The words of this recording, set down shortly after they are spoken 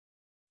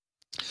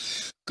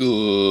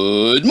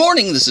Good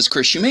morning, this is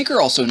Kris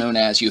Shoemaker, also known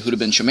as Yehudah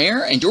ben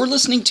Shomeyr, and you're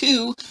listening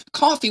to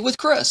Coffee with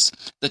Kris,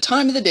 the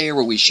time of the day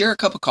where we share a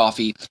cup of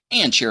coffee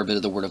and share a bit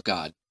of the Word of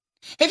God.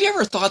 Have you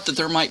ever thought that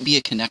there might be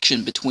a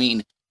connection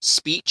between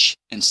speech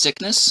and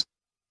sickness?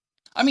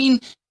 I mean,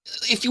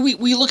 if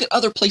we look at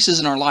other places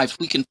in our life,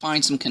 we can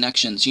find some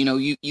connections. You know,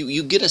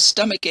 you get a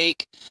stomach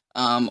ache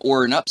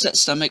or an upset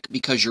stomach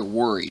because you're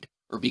worried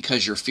or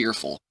because you're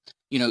fearful.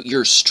 You know,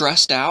 you're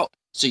stressed out,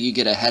 so you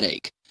get a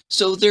headache.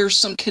 So there's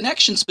some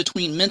connections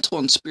between mental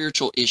and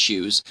spiritual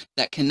issues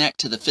that connect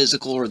to the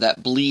physical or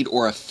that bleed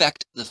or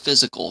affect the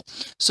physical.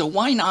 So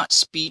why not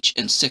speech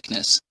and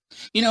sickness?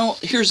 You know,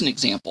 here's an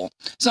example.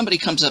 Somebody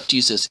comes up to you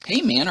and says,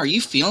 "Hey man, are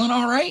you feeling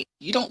all right?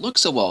 You don't look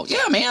so well."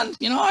 "Yeah man,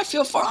 you know, I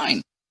feel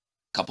fine."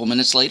 A couple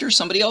minutes later,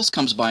 somebody else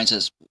comes by and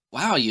says,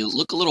 "Wow, you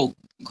look a little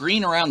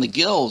green around the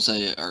gills.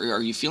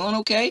 Are you feeling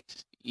okay?"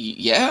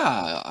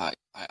 "Yeah,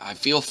 I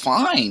feel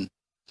fine."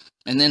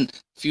 And then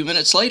a few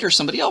minutes later,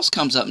 somebody else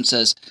comes up and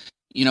says,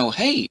 you know,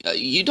 "Hey,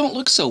 you don't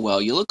look so well.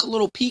 You look a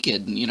little peaked.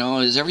 You know,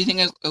 is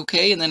everything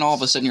okay?" And then all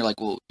of a sudden you're like,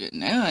 "Well,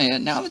 now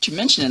that you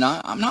mention it,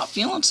 I'm not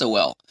feeling so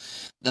well."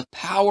 The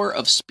power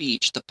of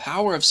speech, the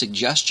power of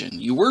suggestion.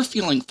 You were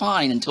feeling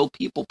fine until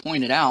people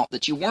pointed out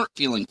that you weren't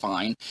feeling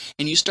fine,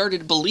 and you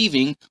started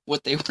believing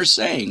what they were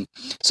saying.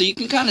 So you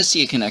can kind of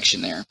see a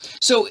connection there.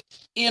 So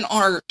in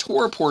our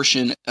Torah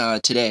portion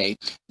today,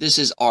 this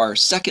is our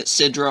second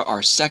Sidra,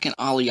 our second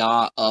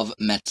Aliyah of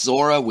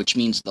Metzora, which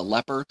means the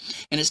leper,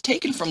 and it's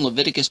taken from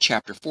Leviticus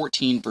chapter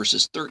 14,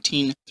 verses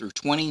 13 through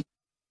 20.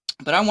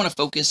 But I want to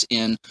focus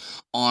in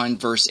on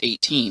verse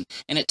 18,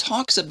 and it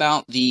talks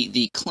about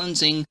the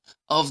cleansing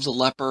of the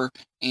leper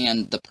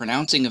and the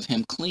pronouncing of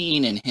him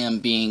clean and him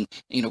being,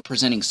 you know,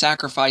 presenting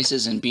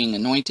sacrifices and being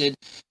anointed.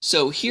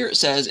 So here it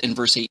says in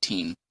verse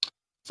 18,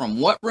 "From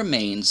what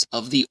remains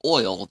of the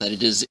oil that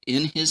it is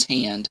in his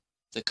hand,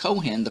 the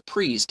Kohen, the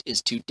priest,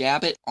 is to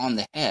dab it on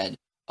the head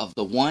of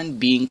the one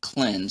being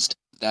cleansed,"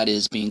 that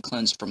is, being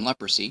cleansed from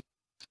leprosy,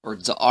 or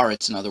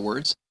za'aretz in other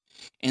words.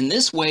 "In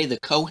this way, the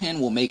Kohen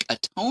will make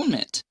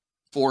atonement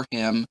for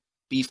him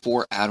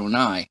before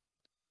Adonai."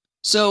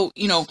 So,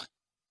 you know,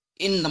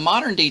 in the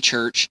modern day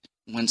church,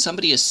 when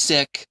somebody is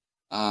sick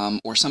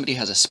or somebody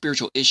has a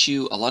spiritual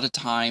issue, a lot of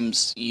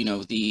times, you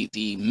know, the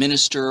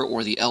minister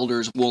or the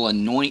elders will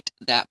anoint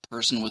that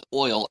person with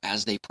oil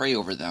as they pray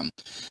over them.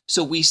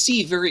 So we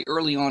see very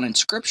early on in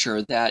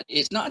Scripture that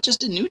it's not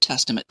just a New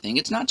Testament thing,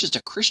 it's not just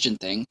a Christian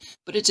thing,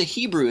 but it's a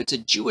Hebrew, it's a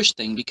Jewish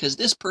thing, because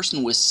this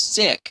person was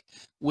sick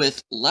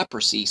with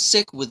leprosy,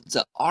 sick with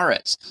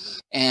za'aretz,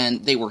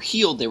 and they were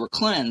healed, they were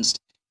cleansed,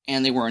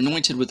 and they were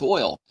anointed with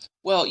oil.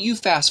 Well, you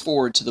fast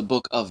forward to the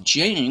book of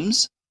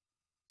James,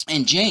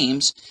 and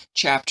James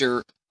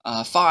chapter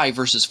 5,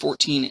 verses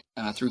 14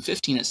 through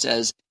 15, it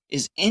says,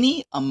 "Is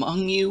any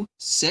among you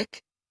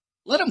sick?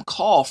 Let him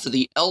call for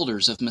the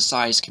elders of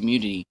Messiah's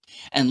community,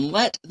 and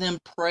let them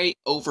pray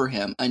over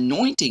him,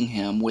 anointing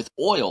him with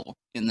oil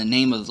in the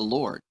name of the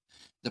Lord.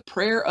 The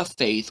prayer of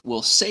faith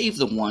will save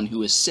the one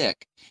who is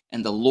sick,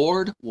 and the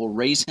Lord will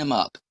raise him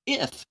up.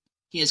 If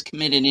he has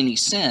committed any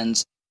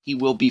sins, he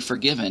will be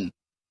forgiven."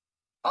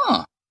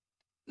 Now,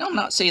 I'm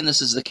not saying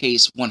this is the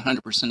case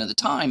 100% of the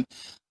time,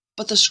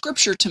 but the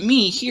Scripture to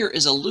me here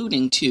is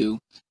alluding to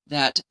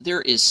that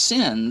there is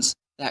sins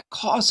that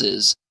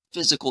causes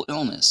physical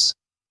illness.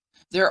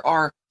 There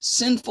are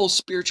sinful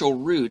spiritual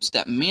roots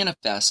that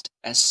manifest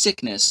as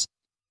sickness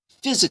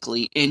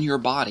physically in your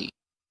body.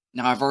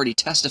 Now, I've already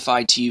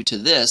testified to you to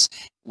this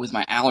with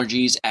my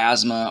allergies,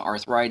 asthma,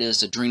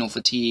 arthritis, adrenal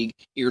fatigue,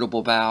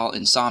 irritable bowel,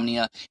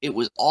 insomnia. It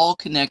was all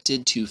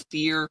connected to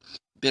fear,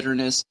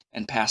 bitterness,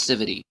 and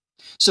passivity.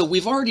 So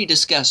we've already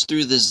discussed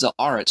through this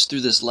za'aretz, through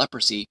this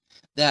leprosy,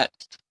 that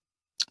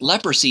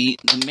leprosy,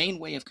 the main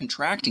way of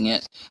contracting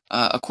it,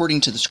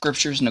 according to the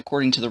Scriptures and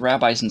according to the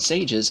rabbis and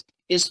sages,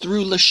 is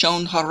through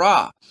lashon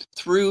hara,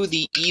 through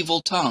the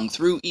evil tongue,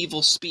 through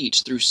evil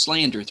speech, through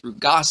slander, through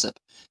gossip,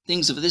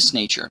 things of this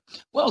nature.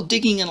 Well,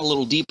 digging in a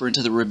little deeper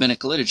into the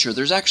rabbinic literature,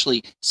 there's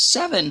actually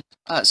seven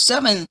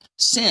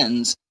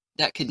sins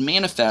that could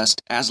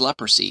manifest as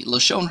leprosy,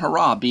 lashon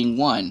hara being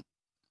one,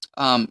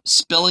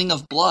 spilling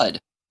of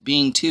blood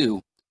being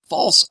two,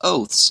 false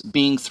oaths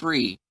being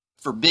three,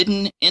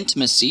 forbidden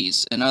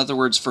intimacies, in other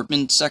words,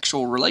 forbidden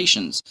sexual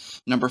relations,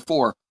 number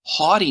 4,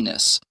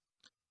 haughtiness,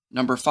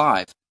 number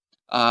 5,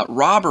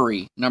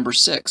 robbery, number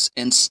 6,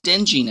 and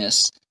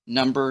stinginess,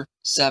 number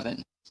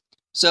 7.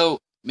 So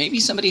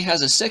maybe somebody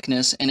has a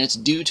sickness and it's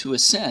due to a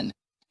sin.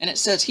 And it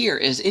says here,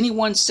 "Is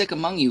anyone sick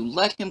among you?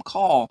 Let him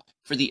call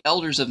for the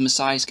elders of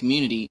Messiah's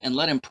community, and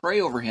let him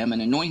pray over him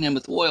and anoint him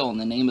with oil in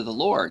the name of the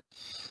Lord."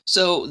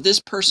 So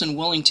this person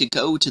willing to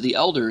go to the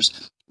elders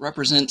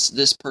represents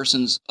this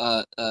person's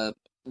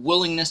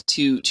willingness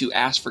to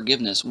ask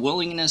forgiveness,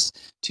 willingness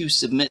to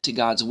submit to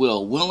God's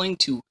will, willing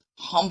to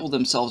humble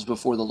themselves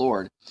before the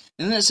Lord.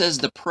 And then it says,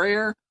 "The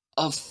prayer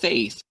of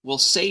faith will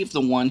save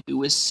the one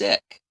who is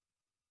sick."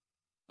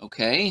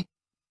 Okay?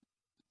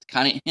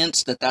 Kind of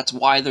hints that that's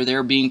why they're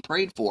there being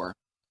prayed for.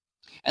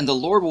 and the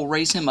Lord will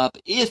raise him up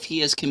if he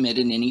has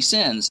committed any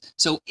sins.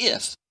 So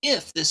if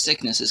this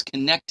sickness is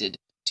connected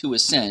to a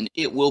sin,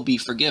 it will be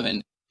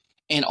forgiven.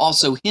 And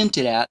also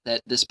hinted at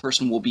that this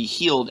person will be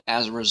healed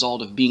as a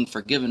result of being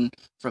forgiven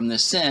from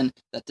this sin,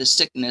 that this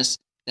sickness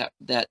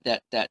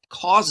that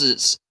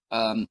causes,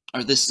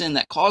 or this sin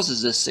that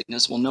causes this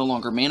sickness will no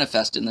longer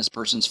manifest in this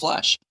person's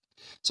flesh.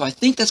 So I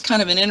think that's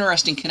kind of an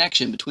interesting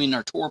connection between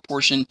our Torah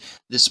portion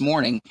this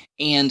morning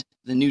and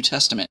the New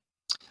Testament.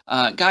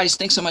 Guys,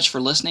 thanks so much for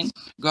listening.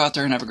 Go out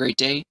there and have a great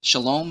day.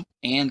 Shalom,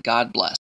 and God bless.